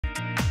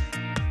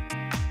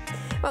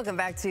Welcome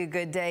back to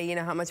Good Day. You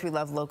know how much we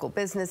love local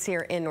business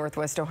here in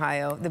Northwest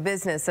Ohio. The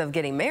business of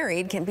getting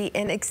married can be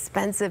an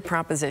expensive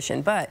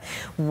proposition, but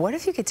what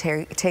if you could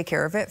take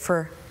care of it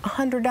for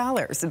 $100?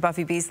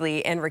 Buffie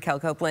Beasley and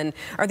Raquel Copeland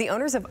are the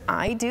owners of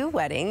I Do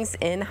Weddings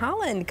in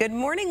Holland. Good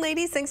morning,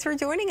 ladies. Thanks for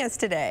joining us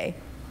today.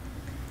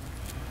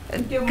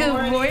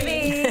 Good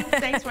morning.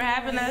 Thanks for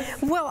having us.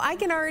 Well, I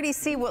can already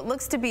see what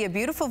looks to be a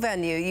beautiful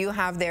venue you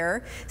have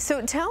there.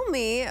 So tell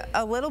me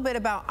a little bit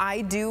about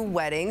I Do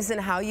Weddings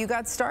and how you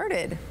got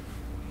started.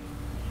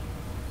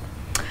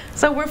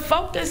 So we're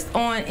focused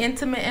on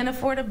intimate and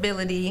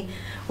affordability.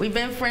 We've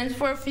been friends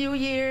for a few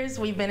years.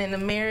 We've been in the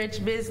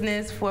marriage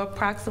business for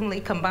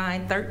approximately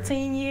combined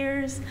 13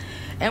 years.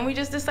 And we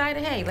just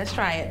decided, hey, let's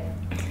try it.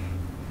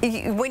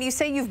 When you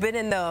say you've been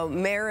in the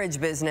marriage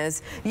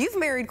business, you've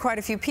married quite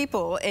a few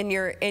people in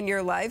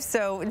your life.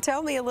 So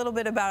tell me a little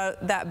bit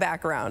about that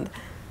background.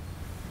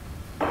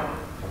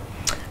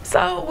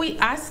 So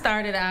I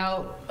started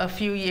out a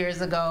few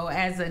years ago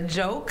as a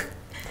joke,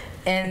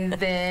 and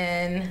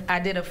then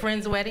I did a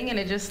friend's wedding, and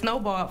it just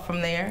snowballed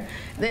from there.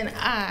 Then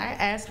I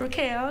asked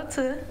Raquel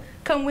to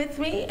come with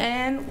me,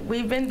 and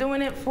we've been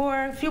doing it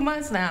for a few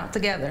months now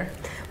together.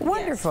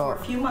 Wonderful. Yes, for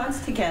a few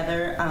months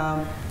together.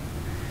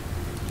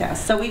 Yeah,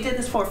 so we did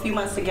this for a few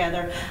months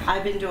together.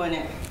 I've been doing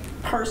it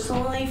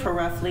personally for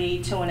roughly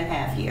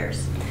 2.5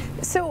 years.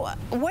 So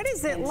what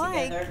is it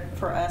like? Together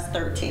for us,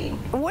 13.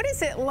 What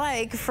is it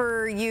like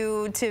for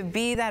you to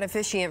be that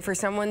officiant for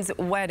someone's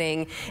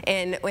wedding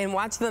and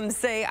watch them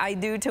say I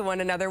do to one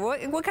another?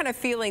 What kind of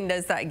feeling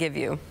does that give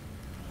you?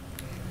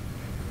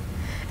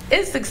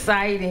 It's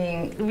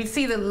exciting. We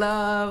see the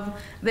love.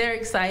 They're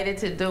excited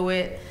to do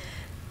it.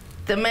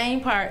 The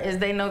main part is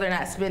they know they're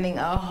not spending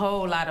a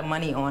whole lot of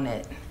money on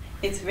it.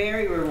 It's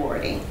very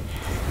rewarding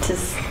to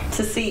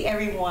see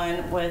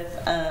everyone with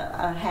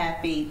a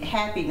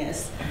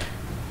happiness.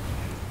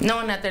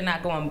 Knowing that they're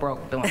not going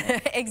broke doing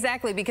it.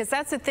 Exactly, because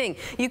that's the thing.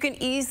 You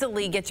can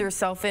easily get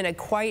yourself in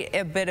quite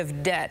a bit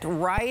of debt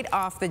right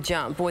off the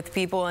jump with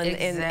people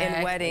in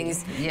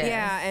weddings. Yes.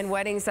 Yeah, and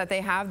weddings that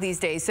they have these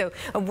days. So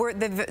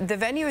the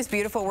venue is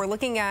beautiful. We're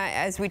looking at,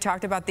 as we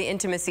talked about, the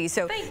intimacy.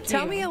 So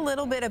tell me a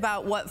little bit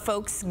about what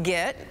folks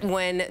get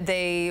when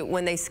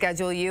they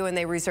schedule you and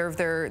they reserve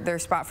their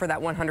spot for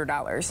that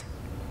 $100.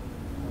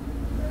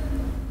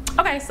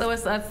 Okay, so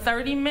it's a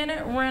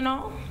 30-minute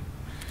rental.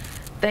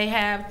 They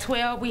have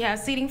we have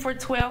seating for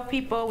 12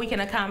 people. We can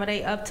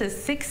accommodate up to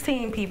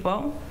 16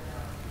 people.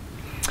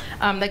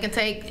 They can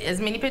take as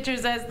many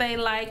pictures as they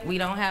like. We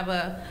don't have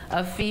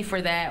a fee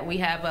for that. We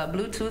have a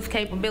Bluetooth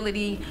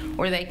capability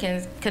where they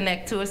can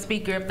connect to a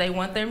speaker if they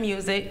want their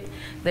music.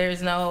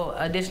 There's no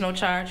additional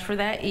charge for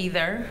that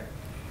either.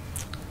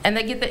 And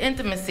they get the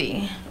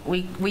intimacy.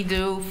 We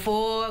do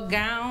full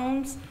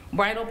gowns,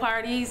 bridal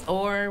parties,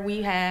 or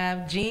we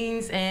have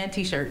jeans and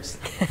t-shirts.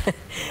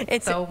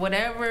 So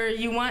whatever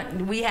you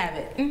want, we have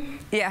it.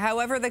 Yeah,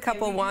 however the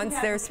couple wants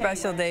their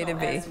special day to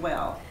be. As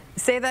well.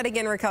 Say that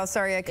again, Raquel.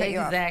 Sorry, I cut you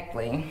off.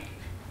 Exactly.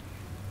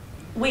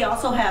 We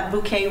also have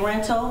bouquet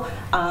rental.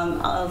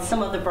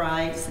 Some of the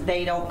brides,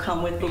 they don't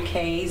come with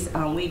bouquets.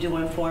 We do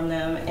inform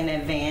them in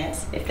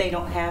advance if they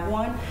don't have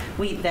one,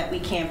 that we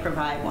can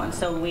provide one.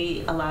 So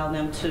we allow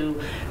them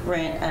to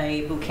rent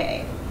a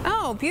bouquet.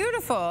 Oh,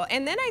 beautiful.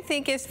 And then I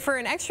think it's for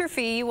an extra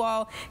fee, you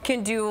all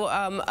can do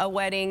a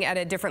wedding at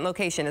a different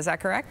location. Is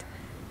that correct?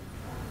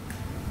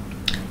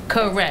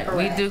 Correct.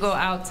 We do go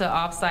out to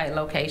off-site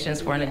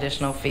locations for an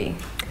additional fee.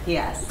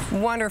 Yes.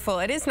 Wonderful.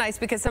 It is nice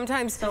because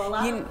sometimes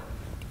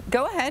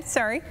Go ahead,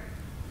 sorry.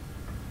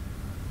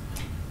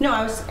 No,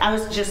 I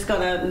was just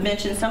going to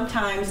mention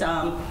sometimes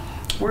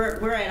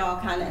we're at all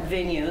kind of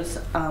venues,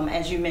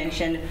 as you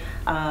mentioned.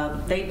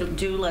 They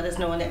do let us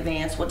know in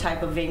advance what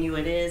type of venue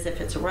it is,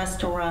 if it's a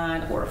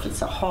restaurant or if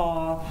it's a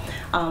hall,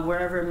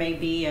 wherever it may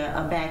be,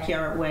 a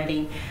backyard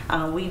wedding.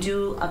 We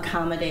do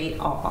accommodate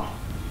all.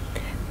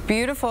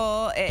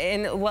 Beautiful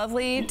and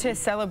lovely to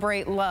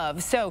celebrate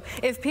love. So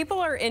if people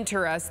are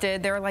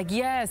interested, they're like,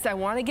 yes, I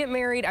want to get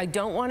married. I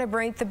don't want to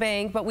break the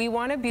bank, but we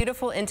want a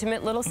beautiful,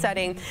 intimate little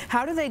setting.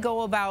 How do they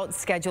go about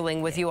scheduling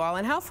with you all,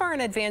 and how far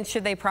in advance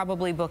should they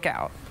probably book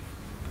out?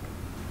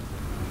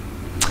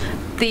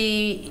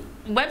 The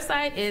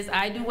website is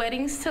I Do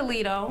Weddings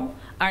Toledo.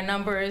 Our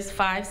number is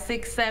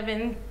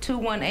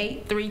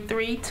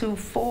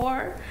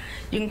 567-218-3324.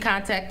 You can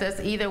contact us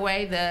either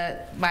way.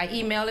 My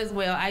email as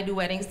well,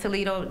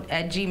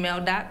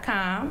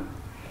 idowedingstoledo@gmail.com.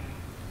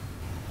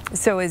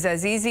 So it's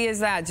as easy as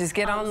that. Just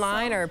get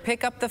online or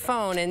pick up the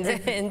phone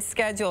and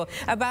schedule.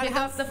 Pick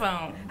up the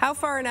phone. How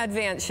far in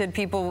advance should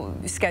people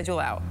schedule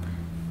out?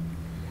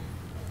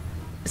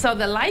 So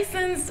the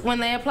license, when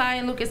they apply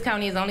in Lucas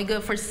County, is only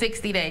good for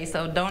 60 days.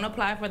 So don't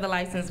apply for the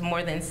license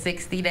more than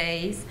 60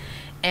 days.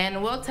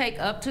 And we'll take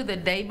up to the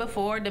day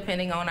before,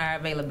 depending on our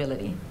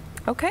availability.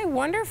 Okay,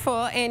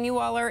 wonderful. And you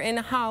all are in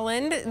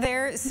Holland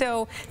there.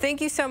 So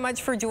thank you so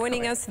much for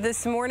joining us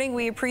this morning.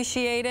 We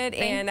appreciate it.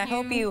 And I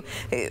hope you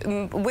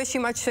wish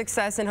you much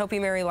success and hope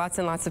you marry lots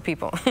and lots of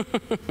people.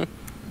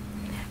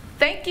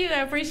 Thank you. I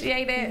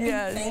appreciate it.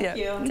 Yes. Thank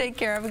you. Take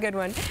care. Have a good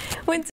one.